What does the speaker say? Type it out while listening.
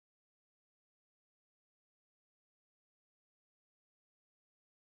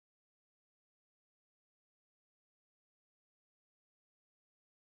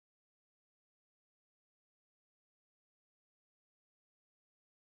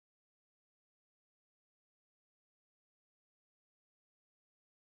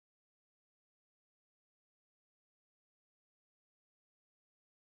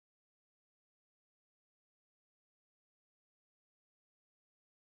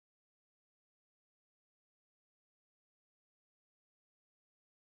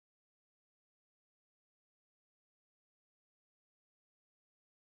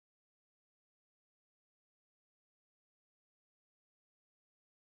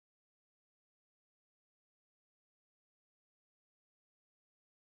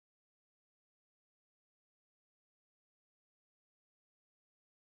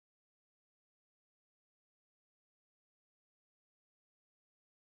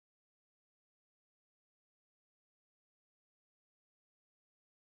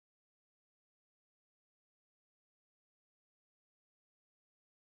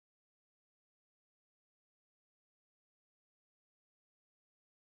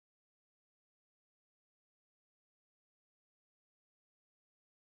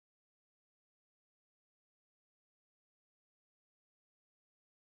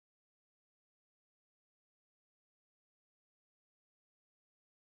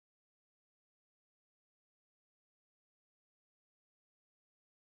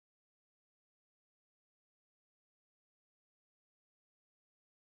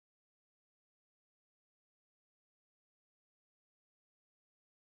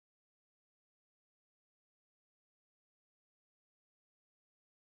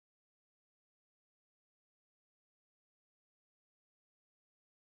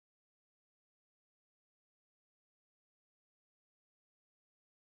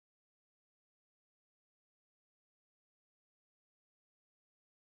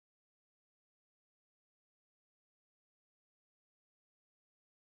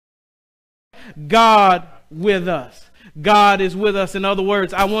God with us. God is with us. In other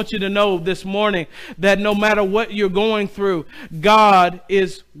words, I want you to know this morning that no matter what you're going through, God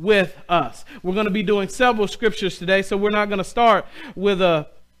is with us. We're going to be doing several scriptures today, so we're not going to start with a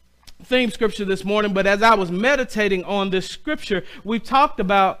theme scripture this morning. But as I was meditating on this scripture, we talked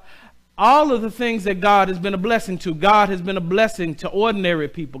about all of the things that God has been a blessing to. God has been a blessing to ordinary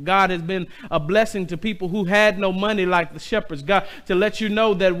people. God has been a blessing to people who had no money, like the shepherds. God, to let you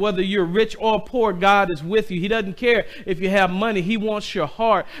know that whether you're rich or poor, God is with you. He doesn't care if you have money. He wants your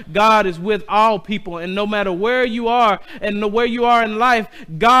heart. God is with all people. And no matter where you are and where you are in life,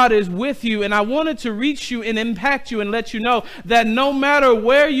 God is with you. And I wanted to reach you and impact you and let you know that no matter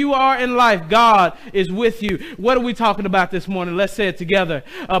where you are in life, God is with you. What are we talking about this morning? Let's say it together.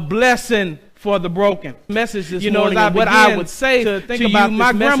 A blessing for the broken. Message this morning, and what I would say to you,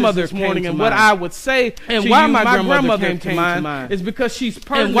 my grandmother this morning, and what I would say, and why my grandmother came to mind is because she's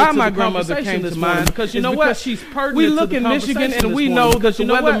pertinent. And why my grandmother came to mind because you know what? She's pertinent. We look in Michigan and we know that the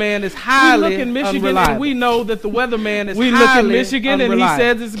weatherman is highly unreliable. We know that the weatherman is highly unreliable. We look in Michigan and he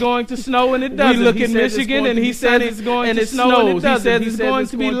says it's going to snow and it doesn't. We look in Michigan and he says it's going to snow and it doesn't. He says it's going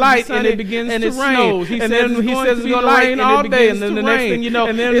to be light and it begins to rain. And then he says it's going to rain all day, and then the next thing you know,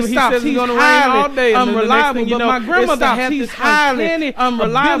 and then he says it's going to rain all day, unreliable. But my grandmother had this highly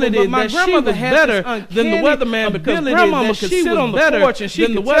unreliable. But my grandmother had better than the weatherman because grandmama could sit on the porch and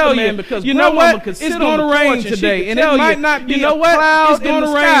she could tell you because you know what, it's going to rain today, and it might not be a cloud it's going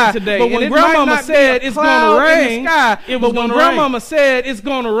to rain today. But when grandmama said it's going to rain, it was going to rain. Grandmama said it's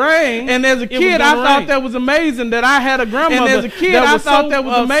going to rain, and as a kid I thought that was amazing that I had a grandmother. And as a kid I thought that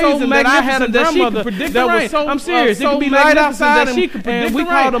was amazing that I had a grandmother that was so. I'm serious. It could be light outside and she could predict the rain.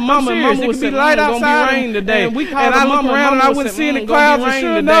 We called her mama. Mama would say light outside rain today. And we called I looked around and I wouldn't see any clouds. And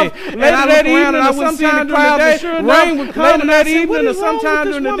sure enough, later that evening or sometime during the day, rain would come that evening or sometime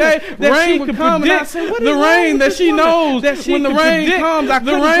during the day. Rain would come and I say, the rain that she knows when the rain comes, I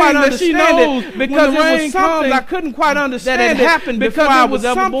couldn't quite understand it because the rain comes, I couldn't quite understand it happened because I was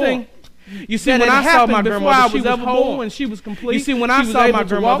ever born. You see, when I saw my grandmother, she was whole and she was complete. You see, when I saw my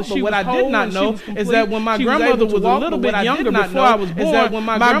grandmother, but what I did not know is that when my grandmother was a little bit younger before I was born, is that when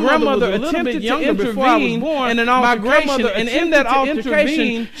my grandmother attempted to intervene in an altercation, and in that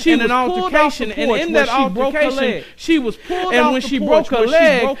altercation, she was pulled off the porch, and in that altercation, she was pulled off the porch. And when she broke her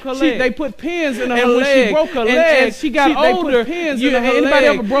leg, they put pins in her leg. And when she broke her leg, as she got older, anybody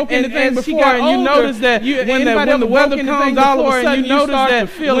ever broke anything before? And you notice that when the weather comes, all of a sudden you start to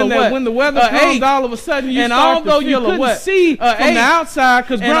feel when the weather comes, all of a sudden you start to feel a what? See from the outside,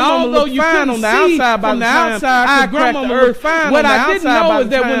 because grandmama looked fine on the outside. By the outside, I cracked the earth fine. What I didn't know is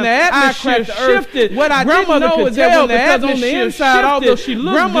that when the atmosphere shifted, what I didn't know is that when the atmosphere on the inside, although she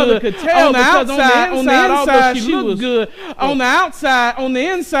looked good, could tell on the outside, although she looked good, on the outside, on the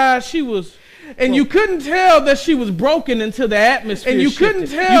inside, she was. And you couldn't tell that she was broken until the atmosphere shifted. And you couldn't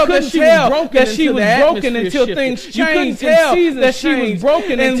tell that she was broken until things changed. You couldn't tell that she was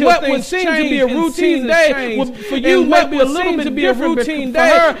broken until what would seem to be a routine day for you might be a little bit be a routine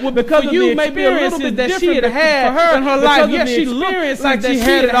day because you may be a little bit that she had had in her life. Yes, she looked like she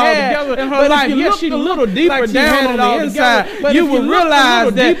had it all together in her life. Yes, she looked a little deeper down on the inside. You would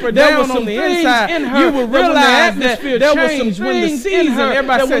realize that there was some things in her. You would realize that there was some things in her.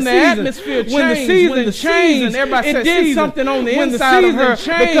 Everybody said the atmosphere changed. When the season changed, it did something on the inside of her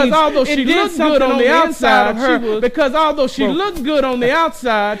because although she looked good on the outside of her, because although she looked good on the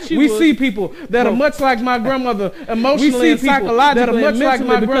outside, we see people that are much like my grandmother emotionally and psychologically, that are much like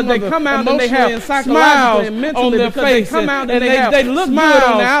my grandmother. They come out and they have smiles on their face, they come out and they look good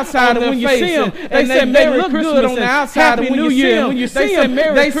on the outside, and when you see them, they say they look good on the outside, and when you see them, when you see them,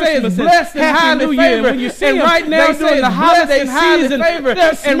 they say it's blessed and highly favored. When you see them, right now during the holiday season,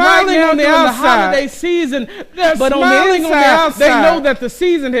 they're smiling on the outside. Holiday season, but on the inside, they know that the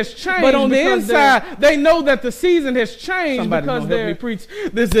season has changed. But on the inside, they know that the season has changed because they preach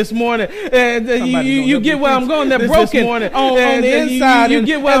this morning. You get where I'm going. They're broken on the inside. You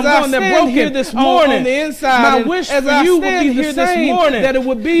get where I'm going. They're broken this morning on the inside. My wish for you would be here this morning that it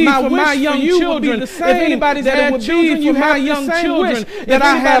would be for my young children. If anybody's had children, you have young children that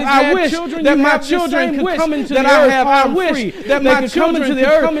I have. I wish that my children could come into the earth. I wish that my children could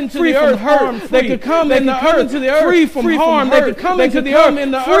come into the earth hurt. They could come into the earth free from harm. They could come into the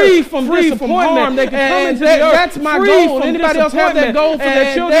earth free from disappointment. They could come into the earth. That's my goal. Anybody else have that goal for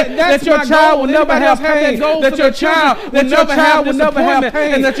their children? That your child will never have pain. That your child will never have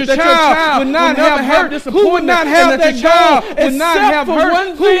pain. And that your child would not have hurt. Who would not have that goal? Would not have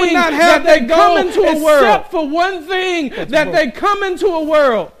hurt. Who would not have that goal? Except for one thing, that they come into a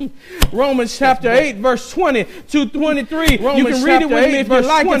world. Romans chapter 8 verse 20 to 23. You can read it with me if you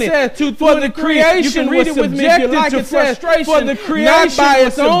like. It says, for for the creation was subjected to frustration, for the creation by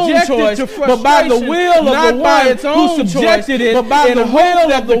its own choice, but by the will of the one who subjected it, but by the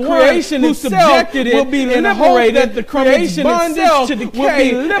will of the creation who subjected it will be liberated. The creation itself will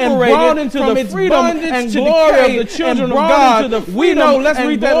be liberated from its bondage and glory of the children of God. We know. Let's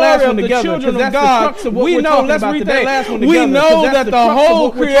read that last one together. Children of God. We know. Let's read that last one together. We know that the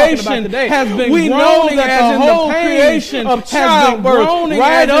whole creation has been. We know that the whole creation of childbirth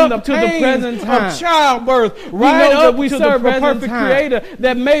right up to the present time of childbirth. Right up we serve a perfect creator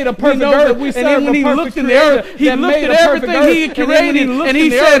that made a perfect earth. And then when he looked at the earth, he looked at everything he had created, and he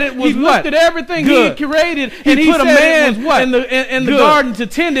said it was what? He looked at everything he had created, and he put a man in the garden to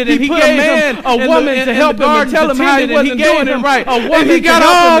tend it, and he gave him a woman to help him and tell him how he wasn't doing it right. A woman he got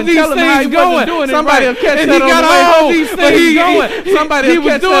all these things going. Somebody will catch that on the way home. Somebody will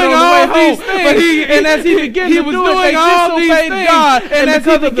catch that on the way home. And as he began to do it, they disobeyed God. And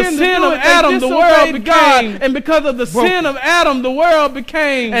because of the sin of Adam, the world became. And because of the sin of Adam, the world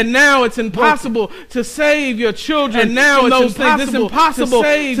became. And now it's impossible to save your children. And now it's impossible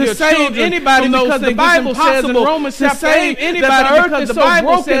to save anybody, because the Bible says in Romans chapter 8 that the earth is so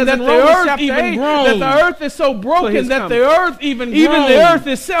broken that the earth even groans. That the earth is so broken that the earth even groans. Even the earth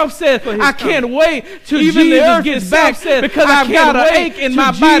itself says, I can't wait till Jesus gets back, because I've got an ache in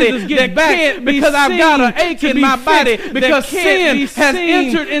my body that can't be because I've got an ache in my body, because sin has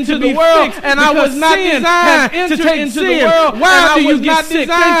entered into the world, and I was not designed to take into the world. Why do you get sick?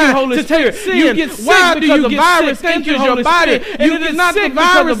 Thank you, Holy Spirit. You get sick because the virus enters your body, and it is not the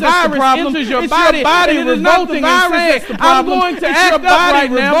virus that's the problem. It's your body revolting and saying, I'm going to act up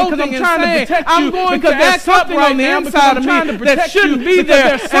right now because I'm trying to protect you. I'm going to act up right now because I'm trying to protect shouldn't be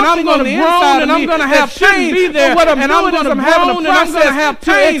there, and I'm going to groan, and I'm going to have pain for what I'm doing. I'm having a process, and I'm going to have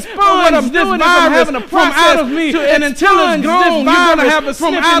pain for what I'm doing. I'm having a from out of me, and until it's gone, you're going to have a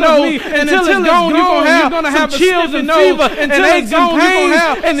from out of me, and until it's gone, you're going to have chills and fever, until it's gone, you're going to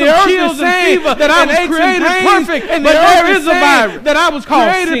have and the earth is saying that I was created perfect, and there is a virus that I was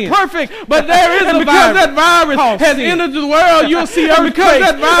created perfect, but there is a virus. Because that virus has entered the world, you'll see earthquakes,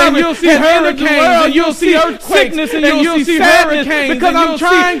 and you'll see hurricanes, you'll see sickness, and you'll see hurricanes, because I'm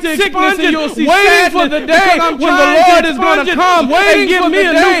trying to expunge it, waiting for the day when the Lord is going to come and give me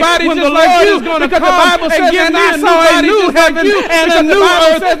a new body just like you, because the Bible says that I saw a new heaven and a new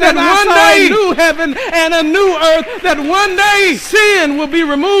earth, that one day, new heaven and a new earth, that one day sin will be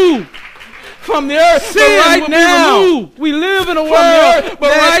removed from the earth. Sin right now, we live in a world,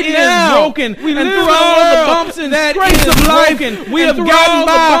 but right now, broken. We live in a world, bumps and scrapes of life. We have gotten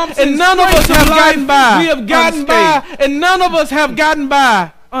by, and none of us have gotten by. We have gotten by, and none of us have gotten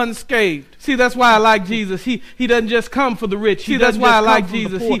by unscathed. See, that's why I like Jesus. He doesn't just come for the rich. See, that's why I like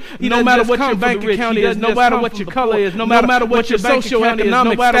Jesus. He no matter what your bank account is, no matter what your color is, no matter what your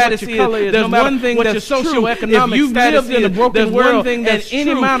socioeconomic status is, there's one thing that's true. If you've lived in a broken world, and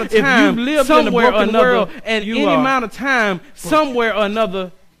any amount of time, if you've lived in a broken world, and any amount of time, somewhere or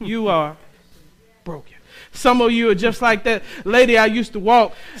another, you are broken. Some of you are just like that lady I used to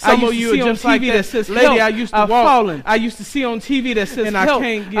walk. Some of you are just like that lady I used to walk. I used to see on TV that says, I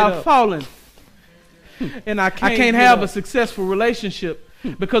can't get up. I've fallen. And I can't have a successful relationship.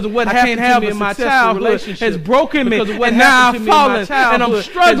 Because of what happened to me in my childhood has broken me, and now I've fallen, and I'm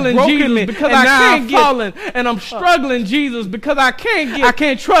struggling Jesus because I can't get, and I'm struggling Jesus because I can't get. I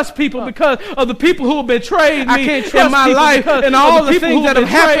can't trust people because of the people who have betrayed me in my life, and all the things that have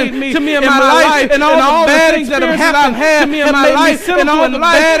happened to me in my life, and all the bad things that have happened to me in my life, and all the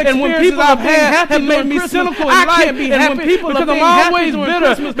bad, and when people I've had have made me cynical in life, I can't be happy because I'm always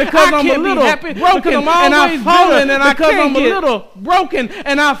bitter, because I'm a little broken, and I've fallen, and because I'm a little broken.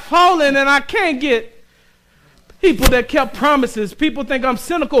 And I've fallen, and I can't get people that kept promises. People think I'm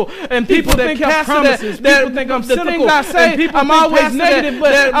cynical, and people that kept promises. People think I'm cynical. The things I say, I'm always negative,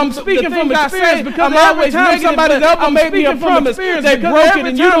 but I'm speaking from experience because I'm always negative. Somebody's ever made me a promise, they broke it,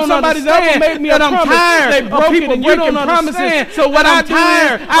 and you don't understand that I'm tired. They broke it, and you don't understand. So what I'm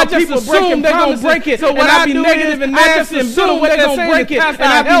tired, I just assume they're gonna break it. So what I be negative and nasty and bitter, what they're gonna break it, and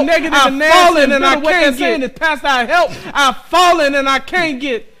I be negative and nasty and bitter, what they're saying is past our help. I've fallen, and I can't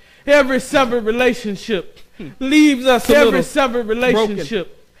get. Every severed relationship leaves us every severed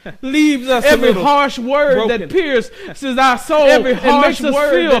relationship. Leaves us every harsh word that pierces our soul. Every harsh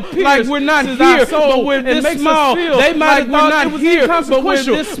word that like we're not here, but we're this small. They might have thought we're not here, but we're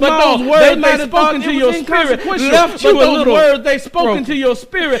this small. But those words they spoken to your spirit left you a little. Words they spoken to your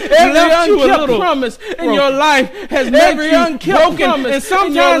spirit left you a little. Promise in your life has made you broken, and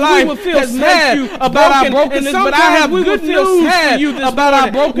sometimes we will feel sad about our brokenness. But I have good news for you about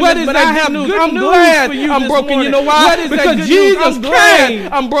our brokenness. But I have good news for you. I'm broken. You know why? Because Jesus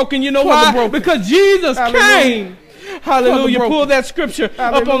came. I'm broken. You know why? Because Jesus came. Hallelujah. Pull that scripture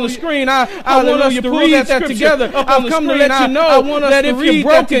up on the screen. I want us to read that together. I've come to let you know that if you're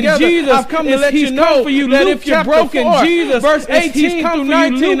broken, Jesus, I've come to let you know that if you're broken, Jesus, verse 18 through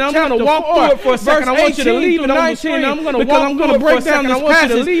 19, I'm going to walk through it for a second. I want you to leave it on the screen. I'm going to break down this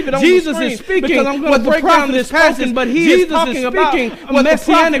passage. Jesus is speaking what the prophet is passing, but he is talking about a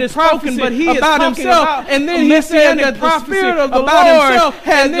messianic prophecy but he about himself. And then he said that the Spirit of the Lord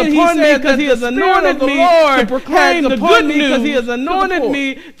has upon me because he has anointed me to proclaim the good news, because he has anointed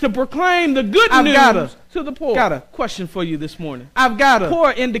me to proclaim the good news to the poor. Got a question for you this morning.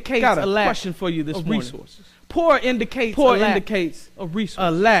 Poor indicates a lack. Question for you this morning. Resources. Poor indicates a resource.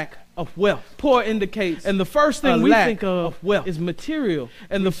 A lack of wealth. Poor indicates, and the first thing we think of wealth is material.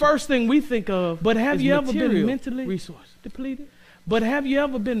 And the first thing we think of, but have you ever been mentally resource depleted? But have you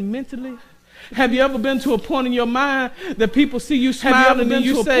ever been mentally? Have you ever been to a point in your mind that people see you smiling and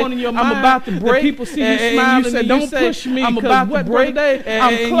you say, I'm about to break? People see you smiling and you say, don't push me, I'm about to break.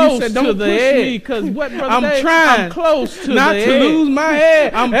 I'm close to the edge because I'm trying close to not to lose my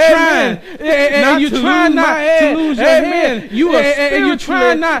head. I'm trying not to lose my head. To lose your head. You are spiritually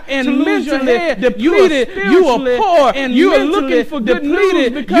trying not to lose your head. Depleted. You are poor and you are looking for good news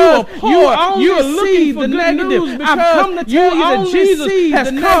because you are looking for good news. I've come to tell you that Jesus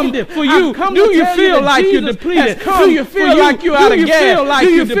has come for you. Do you feel like you're depleted? Do you feel like you're out of gas?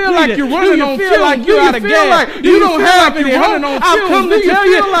 Do you feel like you're running on fuel? Like you're out of gas? You don't have any hope. I've come to tell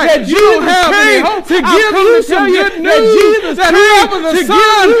you that Jesus came to give you some good news. That whoever the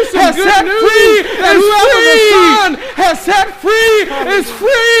Son has set free, and whoever the Son has set free is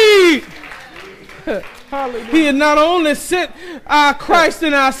free. He had not only sent our Christ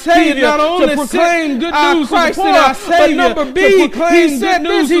and our Savior to proclaim good news to the poor, but number B, he said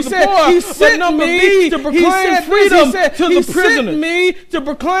this, he said, he sent me to proclaim freedom to the prisoners. He sent me to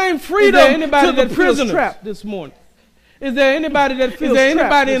proclaim freedom to the prisoners. Trapped this morning? Is there anybody that feels trapped? Is there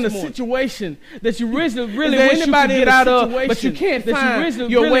anybody in a situation that you really wish you could get out of, but you can't find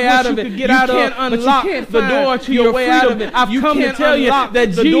your way out of it? You can't unlock the door to your way out of it. I've come to tell you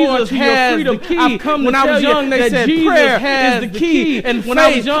that Jesus has the key. I've come to tell you that prayer has the key. And when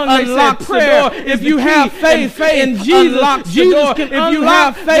I was young, they said prayer. If you have faith in Jesus, Jesus can unlock. If you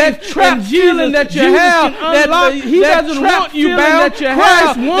have faith in Jesus that you have, that He doesn't want you bound.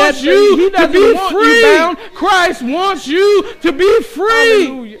 Christ wants you to be free. Christ wants you to be free.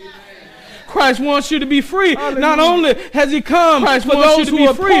 Hallelujah. Christ wants you to be free. Hallelujah. Not only has He come for those who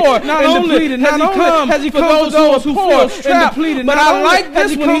are poor, not only has He come for those who feel trapped, but I like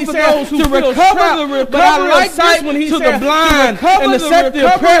this when He says to recover the recovery. But I like this when He says to the blind and to set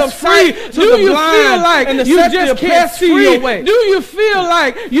the oppressed free. Do you feel like you just can't see your way? Do you feel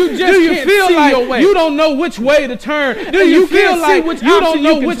like you just can't see your way? You don't know which way to turn. Do you feel like you don't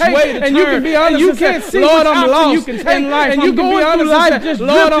know which way to turn? And you can be honest, you can't see Lord, I'm lost in life. And you can be honest, life just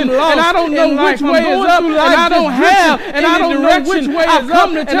Lord, I'm lost, and I don't know which way is up, and I don't have, and I don't know which way is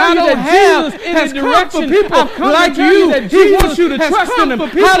up, and I don't have any direction. People like you, He wants you to trust in Him.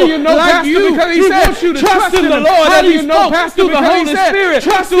 How do you know, Pastor? Because He said, trust in the Lord. How do you know, Pastor? Through the Holy Spirit.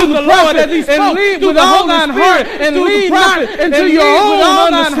 Trust in the Lord as He spoke through the Holy Spirit, and lean not into your own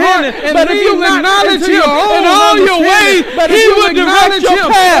understanding. But if you acknowledge Him in all your ways, He will direct your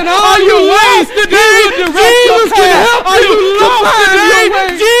path. In all your ways, Jesus can help you to find your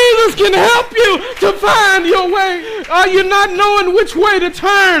way. Jesus can help you to find your way. Are you not knowing which way to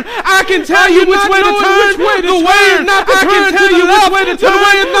turn? I can tell you which way to turn. The way is not to turn to the left. The way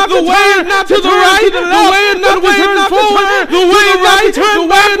is not to turn to the right. The way is not to turn forward. The way is not to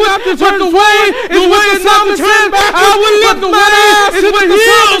turn backwards. But the way is not to turn back. I will lift my eyes to the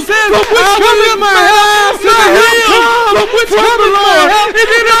hills. From which cometh my help? My help from which cometh my help?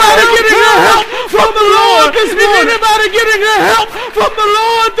 Is anybody getting her help from the Lord this morning? Is anybody getting her help from the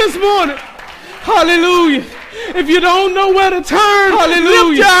Lord this morning? Hallelujah. If you don't know where to turn,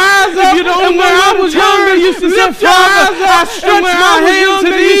 hallelujah. Lift your eyes up. If you don't know where to turn, you used to say, Father, I stretch my hand to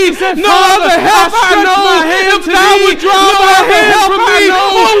thee. No other help I know. If thou would draw my hand from me,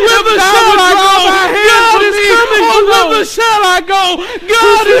 oh, whither shall I go? God is coming. Oh, whither shall I go?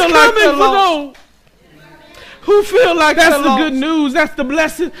 God is coming for those who feel like that's the good news. That's the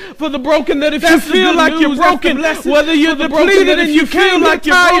blessing for the broken. That if you feel like you're broken, whether you're depleted and you feel like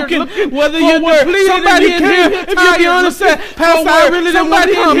you're broken, whether you're depleted and you can't, if you be honest, say, Pastor, I really didn't want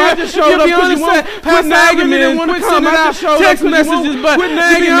to come. I just showed up because you want. Pastor, I really didn't want to come. I just showed up text messages, but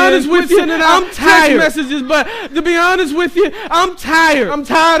to be honest with you, I'm tired. Text messages, but to be honest with you, I'm tired. I'm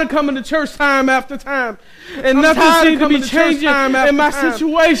tired of coming to church time after time. And nothing seemed to be changing in my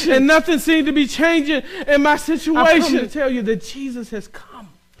situation. And nothing seemed to be changing in my situation. I've come to tell you that Jesus has come.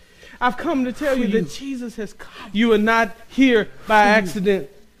 I've come to tell you that Jesus has come. You are not here by accident.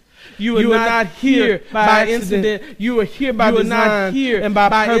 You are not here by incident. You are here by design. You are not here and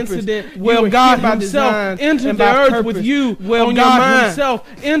by incident. Well, God Himself entered the earth with you. Well, God Himself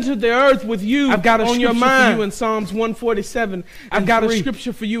entered the earth with you. I've got a scripture for you in Psalms 147. I've got a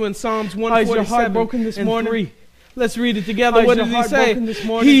scripture for you in Psalms 147. Is your heart broken this morning? Let's read it together. What did He say?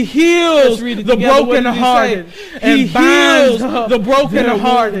 He heals the brokenhearted and binds the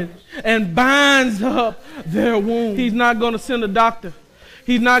brokenhearted and binds up their wounds. He's not going to send a doctor.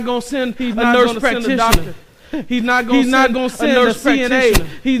 He's not going to send a nurse practitioner. He's not going to send a CNA.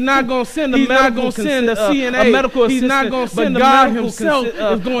 He's not going to send a medical assistant. A medical assistant. He's not going to send God Himself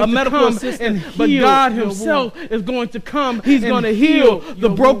is going to come and but God Himself is going to come. He's going to heal the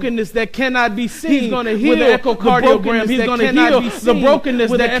brokenness that cannot be seen. He's going to heal the echocardiogram. He's going to heal the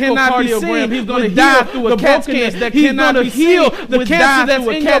brokenness that cannot be seen. He's going to heal the brokenness that cannot be healed. The cancer that's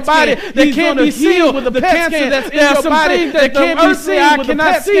in your body that can't be seen with the cancer that's in your body that can't be seen with the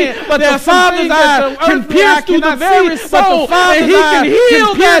PET scan. But the Father's eye can pierce through the very soul, and He can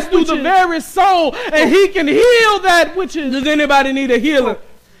heal that through the very soul, and He can heal that which is. Does anybody need a healer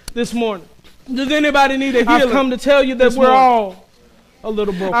this morning? Does anybody need a healer? I've come to tell you that we're all a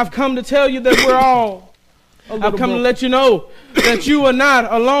little broken. I've come to tell you that we're all I've come to let you know that you are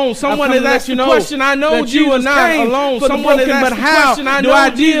not alone. Someone has asked you the question. I know that you are not alone. Someone has asked the question. I do I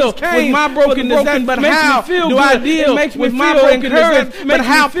deal with my brokenness? But how do I deal with my brokenness? But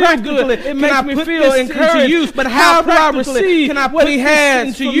how practically it makes me feel encouraged? But how do I receive what He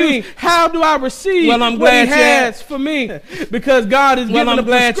has for me? How do I receive what He has for me? Because God is giving a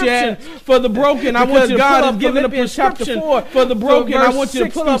prescription for the broken. I want you to pull up Philippians chapter 4 for the broken. I want you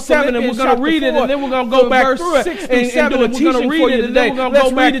to pull up 7 and we're going to read it and then we're going to go back through it and do a teaching for you today.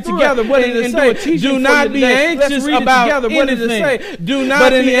 Let's read it together. What did it say? Do not be anxious about anything. Do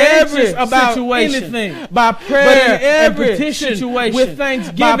not be anxious about anything. By prayer and petition with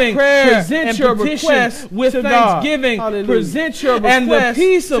thanksgiving, present your request with thanksgiving. Present your request. And the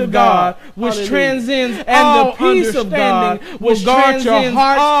peace of God, which transcends all understanding, will guard your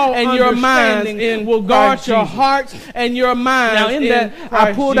hearts and your minds. Will guard your hearts and your minds. Now in that,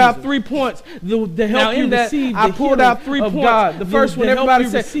 I pulled out 3 points to help you receive. I pulled out 3 points. God. The first one, everybody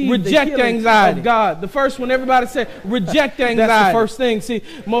said, reject anxiety. God. The first one, everybody said, reject anxiety. That's the first thing. See,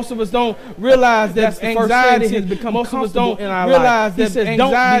 most of us don't realize that anxiety has become comfortable in our lives. He says,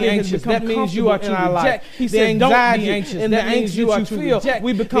 don't be anxious. That means you are to reject. He said, don't be anxious. And the angst you are to reject.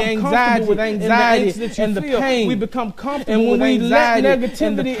 We become comfortable with anxiety and the pain. We become comfortable with anxiety and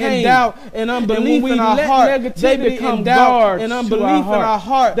negativity and doubt and unbelief in our heart. They become doubt and unbelief in our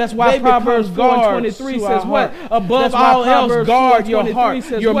heart. That's why Proverbs 4:23 says what? Above all else, guard your heart,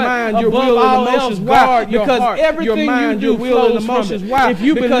 your mind, your will, and emotions. Why? Because everything you do flows from it. Why? If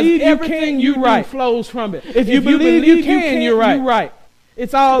you believe you can, you right. Flows from it. If you believe you can, you're right.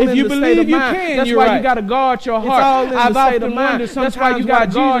 It's all if in you the believe state of mind. You can, that's why you got to guard your heart. It's all in the state of mind. That's why you got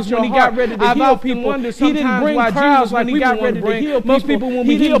to guard your heart. When He got ready to heal people, He didn't bring crowds when He got ready to heal people. Most people, when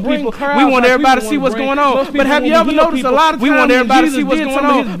we heal people, we want everybody to see what's going on. But have you ever noticed a lot of times we want everybody to see what's going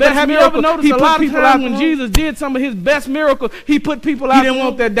on? But have you ever noticed a lot of times when Jesus did some of His best miracles, He put people out. He didn't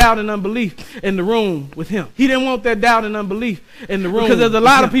want that doubt and unbelief in the room with Him. He didn't want that doubt and unbelief in the room. Because there's a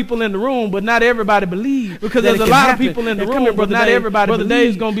lot of people in the room, but not everybody believes. Because there's a lot of people in the room, but not everybody believes. Brother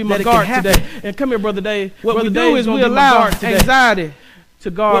Dave's going to be my guard today. And come here, Brother Dave. What we do is we allow anxiety to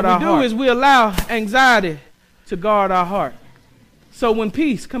guard our heart. What we do is we allow anxiety to guard our heart. So when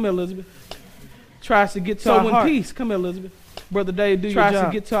peace, come here, Elizabeth, tries to get to our heart. So when peace, come here, Elizabeth, Brother Dave, do your job. Tries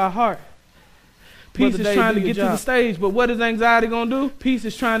to get to our heart. Peace is trying to get to the stage, but what is anxiety going to do? Peace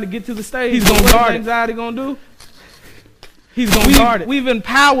is trying to get to the stage. He's going to guard it. What is anxiety going to do? He's going to guard it. We've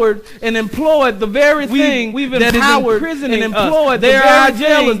empowered and employed the very thing that is imprisoning us. They're our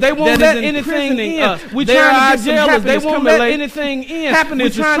jailers. They won't let anything in. We're trying to get jailers. They won't let anything in. We're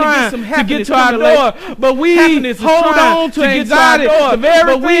trying to get to our door. But we hold on to anxiety. The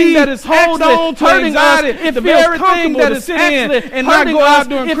very thing that is hold on to anxiety. It feels comfortable to sit in and not go out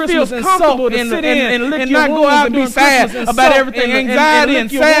during Christmas and sulk and not go out and be sad about everything. Anxiety and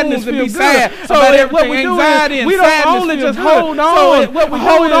sadness and be sad about everything. Anxiety and sadness. We don't only just hold on. So what we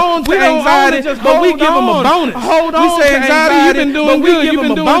hold on to anxiety, but we give them a bonus. Hold on. We say anxiety, you've been doing good. You've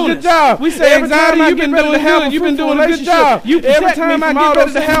been doing a good job. We say anxiety, you've been doing good. You've been doing a good job. Every time I get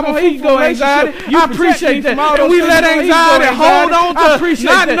ready to have a ego anxiety, I appreciate that. And we let anxiety hold on to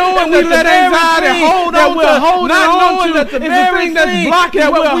not knowing we let anxiety hold on to not knowing that the very thing that's blocking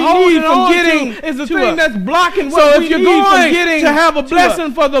what we need from getting is the thing that's blocking what we need from getting to have a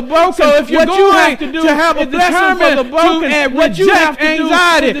blessing for the broken. So if you're going to have a blessing for the broken, learn what you have to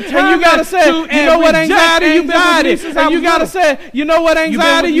anxiety. And you got to say, you know what, anxiety, you've been with me since I was little. You got to say, you know what,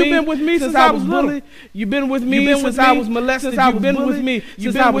 anxiety, you've been with me since I was little. You've been with me since I was molested. You've been with me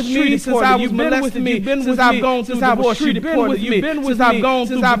since I was treated poorly. You've been with me since I've gone through divorce. You've been with me since I've gone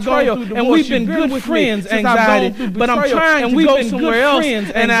through betrayal. And we've been good friends, anxiety. But I'm trying to go somewhere else.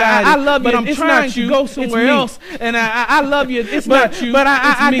 And I love you, but I'm trying to go somewhere else. And I love you. It's not you. But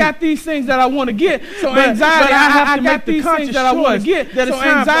I got these things that I want to get. So anxiety, I have to make the conscious choice. So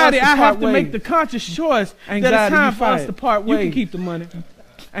anxiety, I have to make the conscious choice that it's time for us to part ways. You can keep the money.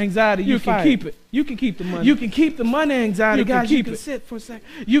 Anxiety, you can keep it. You can keep the money. You can keep the money, anxiety, guys. You can sit for a second.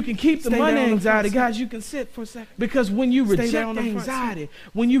 You can keep the money, anxiety, guys. You can sit for a second. Because when you reject anxiety,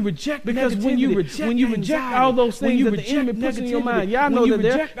 when you reject, because when you reject all those things that the enemy puts in your mind, y'all know that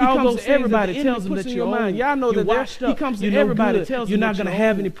there. All those everybody tells them that you're mind. Y'all know that there. He comes to everybody tells you you're not going to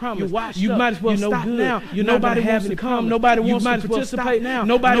have any promise. You might as well stop now. Nobody wants to come. Nobody wants to participate now.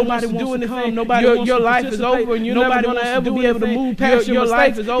 Nobody wants to do anything. Your life is over, and you're never going to ever be able to move past your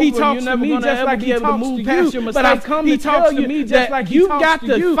life. He talks to me just like he talks to you, but I've come to tell you that you got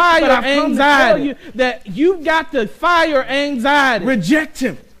to fire anxiety. That you got to fire anxiety. Reject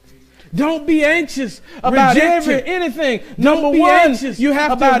him. Don't be anxious about anything. Number one, you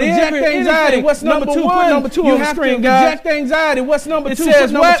have to reject anxiety. What's number two? Put number two on the screen, guys. Reject anxiety. What's number two? It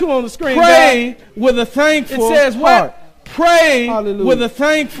says number two on the screen. Pray with a thankful heart. It says what? Pray with a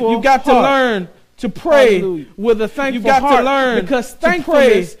thankful heart. You got to learn to pray with a thankful heart. You got to learn because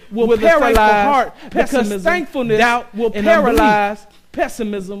thankfulness will paralyze pessimism. Thankfulness doubt will paralyze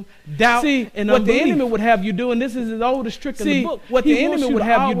pessimism, doubt, and what the enemy would have you do, and this is his oldest trick in the book. What the enemy would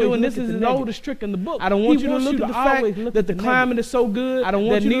have you do, and this is his oldest trick in the book. I don't want you to look at the fact that the climate is so good. I don't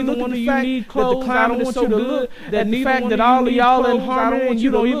want you to look at the fact that the climate is so good. That the fact that all of y'all in harmony and you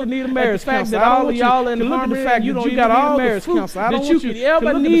don't even need a marriage counselor. That all of y'all in harmony and you don't got all the marriage counselor that you could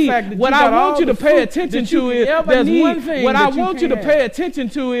ever need. What I want you to pay attention to is there's one thing. What I want you to pay attention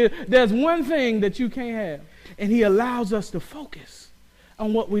to is there's one thing that you can't have, and he allows us to focus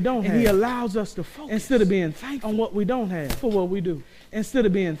on what we don't have. And he allows us to focus instead of being thankful on what we don't have for what we do. Instead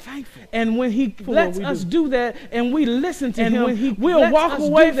of being thankful. And when he lets us do that and we listen to him, we'll walk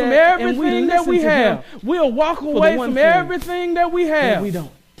away from everything that we have. We'll walk away from everything that we have. We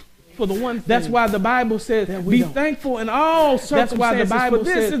don't. For the one thing. That's why the Bible says, be thankful in all circumstances. That's why the Bible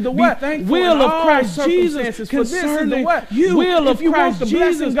says, this is the what? Will of Christ Jesus concerning you. Will of Christ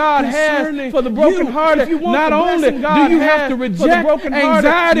Jesus God has for the brokenhearted. Not only do you have to reject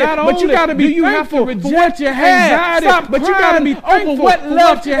anxiety, but you got to be thankful for what you have. But you got to be thankful for what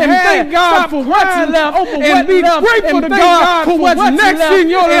left you have. And thank God for what's left. And be grateful to God for what's next in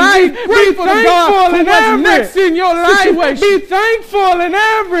your life. Be thankful to God for what's next in your life. Be thankful in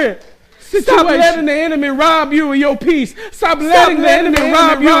every Stop letting the enemy rob you of your peace. Stop letting the enemy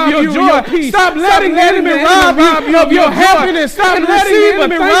rob you of your joy. Stop letting the enemy rob you of your happiness. Stop letting the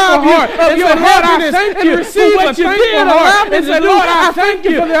enemy rob you of your happiness. And receive what you did allow me to do. Lord, I thank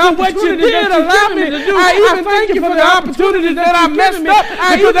you for what you did allow me to do. I even thank you for the opportunities that I messed up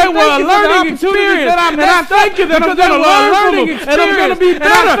because they were a learning experience. And I thank you that I'm going to learn from them. And I'm going to be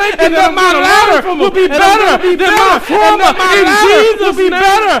better. And that my latter will be better than my former. In Jesus' name.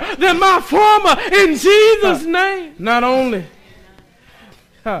 Better than my former in Jesus' name. Not only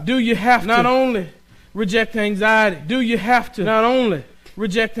do you have to reject anxiety, do you have to not only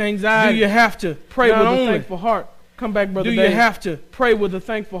reject anxiety, do you have to pray with a thankful heart. Come back, Brother Dave. Do you have to pray with a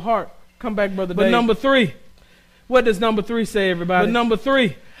thankful heart? Come back, Brother Dave. But number 3, what does number 3 say, everybody? But number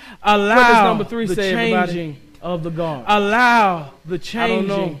 3, allow the changing of the guard. Allow the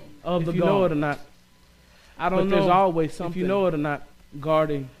changing of the guard. If you know it or not. I don't know. There's always something. If you know it or not,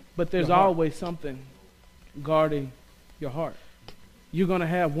 guarding. But there's always something guarding your heart. You're going to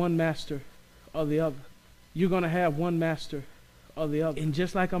have one master or the other. You're going to have one master or the other. And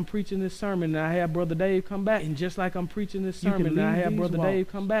just like I'm preaching this sermon, and I have Brother Dave come back. And just like I'm preaching this sermon, and I have Brother Dave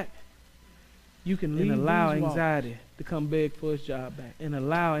come back. You can leave and allow anxiety to come beg for his job back. And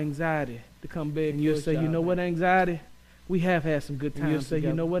allow anxiety to come beg for his job back. And you'll say, you know what, anxiety? We have had some good times. And you'll say,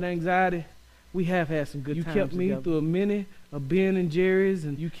 you know what, anxiety? We have had some good times. You kept me through a many of Ben and Jerry's,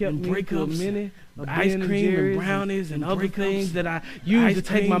 and you kept me through a many of ice cream and brownies and other things that I used to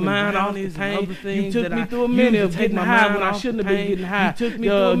take my mind off the pain. You took me through a many of getting high when I shouldn't have been getting high. You took me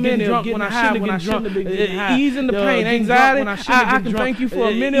through a many of getting high when I shouldn't have been getting high. Easing the pain, anxiety. I can thank you for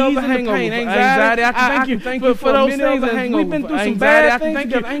a many of the hangover. Anxiety, I can thank you for those things. We've been through some bad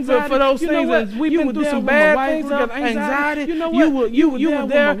things for those things. We've been through some bad things together. Anxiety. You know what? You were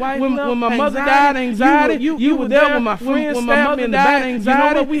there when my mother died. Anxiety. You were there when my friends when my mother died, anxiety. You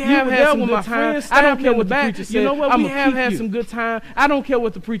know what? We have had some good time. I don't care what the preacher said. You know what? We have had some good time. I don't care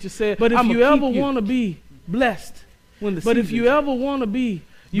what the preacher said. But if you ever want to be blessed, but if you ever want to be,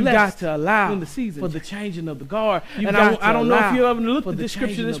 you got to allow for the changing of the guard. And I don't know if you ever looked at the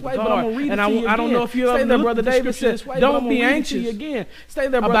scripture this way, but I'm going to read it to you again. I don't know if you ever looked at the scripture this way, don't be anxious again. Stay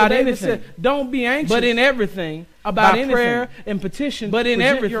there, Brother David said, don't be anxious. But in everything, about prayer and petition, but in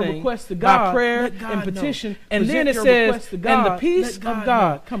everything, your request to God, by prayer and petition. And then it says, and the peace of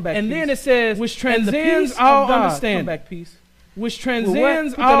God. And then it says, which transcends all understanding. Come back, peace. Which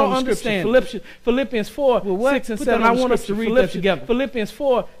transcends all understanding. Philippians 4, 6 and 7. I want us to read that together. Philippians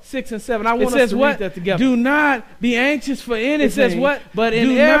 4, 6 and 7. I want us to read that together. Do not be anxious for anything. It says what? But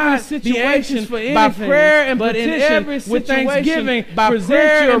in every situation, by prayer and petition, with thanksgiving, by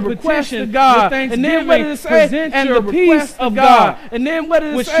prayer and petition to God. And then what did it say? And the peace of God. And then what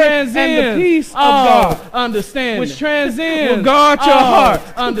did it say? And the peace of God. Understanding. Which transcends. Will guard your heart.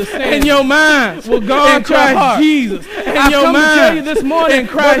 Understanding. And your mind. Will guard your heart. Jesus. And your mind. Tell you this morning,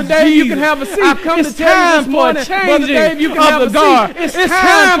 Brother Dave, you can have a seat. I've come to tell you this morning, Brother Dave, you can have a seat. It's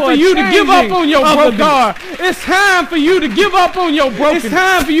time for you to give up on your broken guard. It's time for you to give up on your broken. It's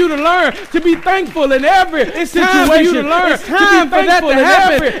time for you to learn to be thankful in every situation. It's time for you to learn to be thankful in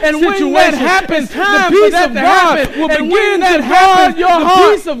every situation. And when that happens, the peace of God will begin to guard your heart.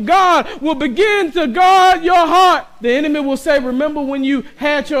 The peace of God will begin to guard your heart. The enemy will say, remember when you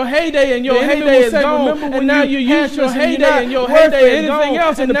had your heyday and your heyday is gone, and now you use your heyday and your heyday is gone,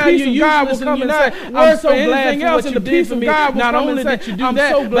 else, and the peace of God will come and say, I'm so glad for what you did for me. Not only that you do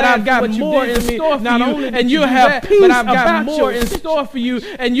that, but I've got more in store for you, and you'll have peace. But I've got more in store for you,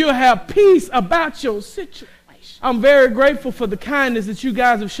 and you'll have peace about your situation. I'm very grateful for the kindness that you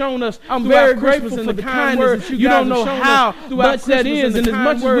guys have shown us. I'm very grateful for the kind words that you guys have shown us. How much that is, and as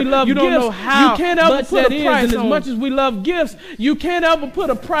much as we love gifts, you can't ever put a price on. As much as we love gifts, you can't ever put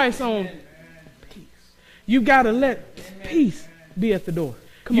a price on peace. You gotta let peace be at the door.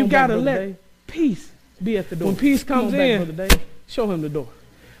 You gotta let peace be at the door. When peace comes in, show him the door.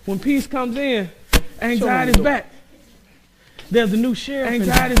 When peace comes in, anxiety's back. There's a new sheriff.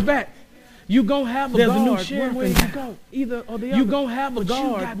 Anxiety's back. You gonna have a guard one way you go, either or the other. You gonna have a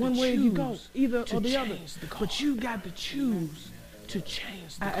guard one way you go, either or the other. But you got to choose to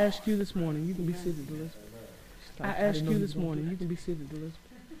change. I asked you this morning. You can be seated, Elizabeth. I asked you this morning. You can be seated,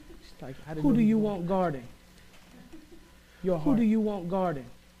 Elizabeth. Who do you want guarding? Your heart. Who do you want guarding?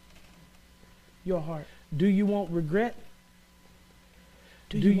 Your heart. Do you want regret?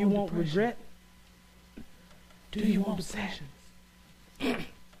 Do you want regret? Do you want depression?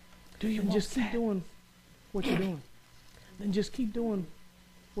 Do you just keep doing what you're doing? Then just keep doing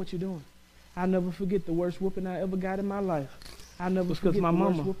what you're doing. I'll never forget the worst whooping I ever got in my life. I'll never forget my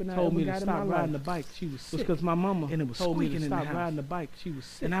mama told me to stop riding the bike. She was sick. Because my mama told me to stop riding the bike. She was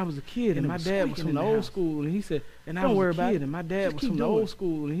sick. And I was a kid, and my dad was from the old school, and he said, "Don't worry about it." And my dad was from the old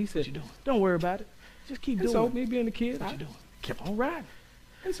school, and he said, "Don't worry about it. Just keep doing it." So me being a kid, I kept on riding.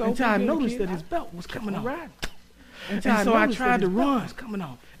 And so until I noticed that his belt was coming off. And so I tried to run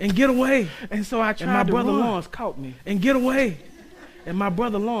and get away. And so I tried to run. And my brother Lawrence caught me and get away. And my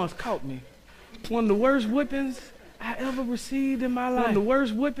brother Lawrence caught me. One of the worst whippings I ever received in my life. One of the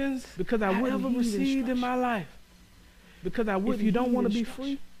worst whippings because I ever received in my life. Because I wouldn't. If you don't want to be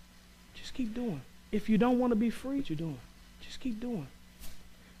free, just keep doing. If you don't want to be free, what you doing? Just keep doing.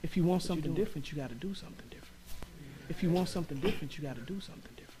 If you want something different, you got to do something different. If you want something different, you got to do something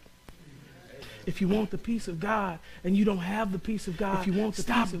different. If you want the peace of God and you don't have the peace of God, if you want the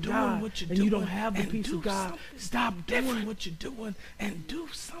peace of God and you don't have the peace of God, stop doing what you're doing and do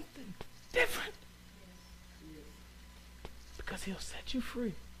something different. Because he'll set you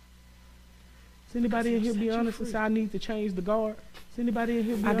free. Does anybody in here be honest and say, I need to change the guard? Does anybody in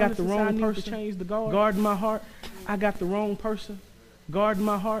here be honest and say, I need to change the guard? Guarding my heart. I got the wrong person. Guarding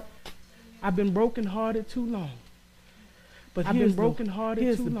my heart. I've been brokenhearted too long. But I've been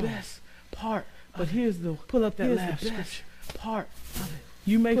brokenhearted too long. Here's the best part. But here's the pull up that last scripture part of it.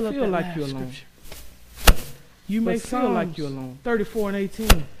 You may feel like you're alone. You may feel like you're alone. 34 and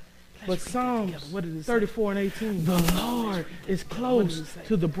 18. But Psalms 34 and 18. The Lord is close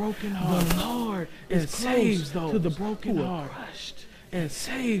to the broken heart. The Lord is close to the broken heart and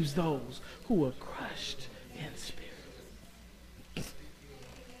saves those who are crushed in spirit.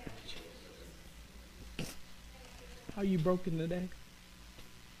 Are you broken today?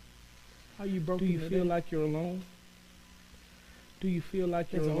 Are you broken? Do you feel like you're alone? Do you feel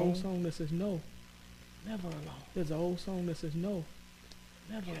like you're alone? There's an old song that says no, never alone. There's an old song that says no,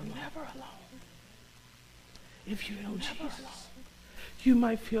 never alone. Never alone. If you know Jesus, You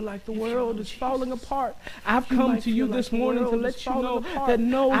might feel like the world is falling apart. I've come to you this morning to let you know that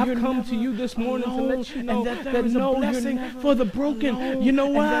no, I've come to you this morning to let you know that no, blessing for the broken. You know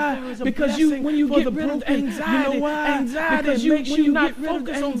why? Because when you get rid of anxiety, you know why? Because when you not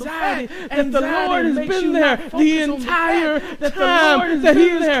focus on anxiety, that the Lord has been there the entire time, that He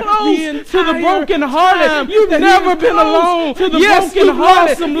is close to the brokenhearted. You've never been alone. Yes, you've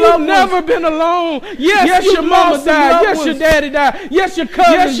lost some loved ones. You've never been alone. Yes, your mama died. Yes, your daddy died. Yes, your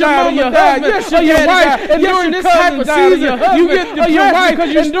cousin died, or your husband, yes, or your wife. And during this type of season, you get depressed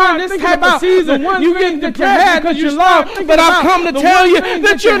because you're during this type of season, you get depressed because you're lost. But I've come to tell you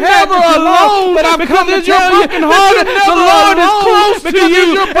that you're never alone. But I've come to tell you that the Lord is close to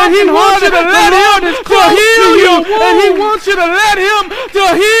you, and He wants you to let Him to heal you, and He wants you to let Him to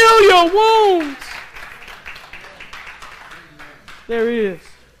heal your wounds. There is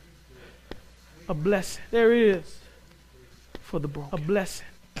a blessing. There is for the broken. A blessing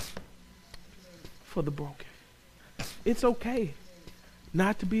for the broken. It's okay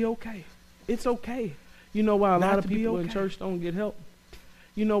not to be okay. It's okay. You know why a lot of people in church don't get help?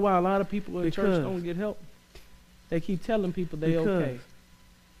 You know why a lot of people in church don't get help? They keep telling people they okay.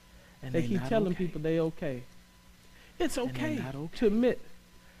 And they keep telling people they okay. It's okay to admit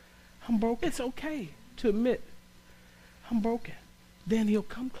I'm broken. It's okay to admit I'm broken. Then He'll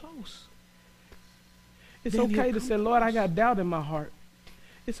come close. It's okay to say, Lord, I got doubt in my heart.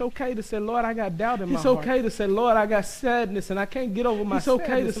 It's okay to say, Lord, I got doubt in my heart. It's okay to say, Lord, I got sadness and I can't get over my sadness.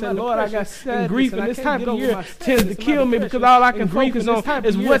 It's okay to say, Lord, I got sadness and grief, and this time of year tends to kill me because all I can focus on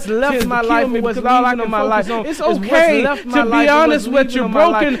is what's left in my life, because all I can focus on is what's left in my life. To be honest with you're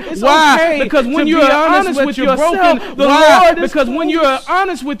broken. Why? Because when you're honest with yourself, the Lord is because when you're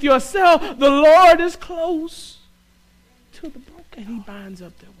honest with yourself, the Lord is close to the broken. And He binds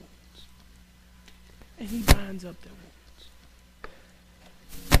up their wounds. And He binds up their wounds.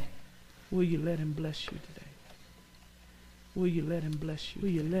 Will you let Him bless you today? Will you let Him bless you? Will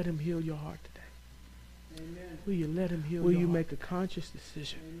you let Him heal your heart today? Amen. Will you let Him heal your heart? Will you make a conscious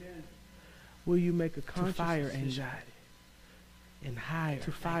decision? Amen. Will you make a conscious decision? To fire anxiety. And higher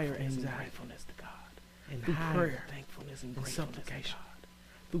to fire anxiety. And gratefulness to God. And through prayer, thankfulness and supplication.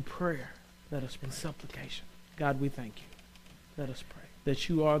 Through prayer, let us pray. And supplication. God, we thank you. Let us pray. That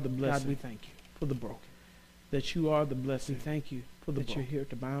you are the blessing. God, we thank you for the broken. That you are the blessing. We thank you for the that broken. You're here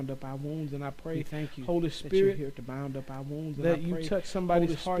to bound up our wounds, and I pray, we thank you, Holy Spirit, that you're here to bound up our wounds. And that I pray, you touch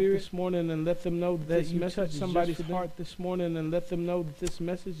somebody's heart this morning and let them know that this message touch somebody's heart this morning and let them know that this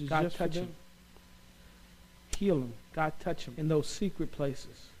message is God just touch for them. Heal them. God touch them in those secret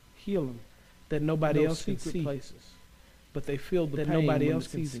places. Heal them that nobody else can see. Places, but they feel the pain nobody else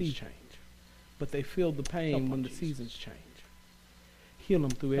can see. Change. But they feel the pain when the seasons change. Heal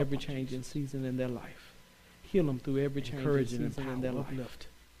them through every change in season in their life. Heal them through every change in season in their life.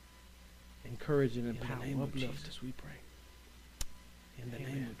 Encouraging and power. In the name of Jesus we pray. In the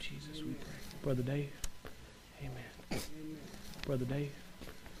name of Jesus we pray. Brother Dave. Amen. Brother Dave.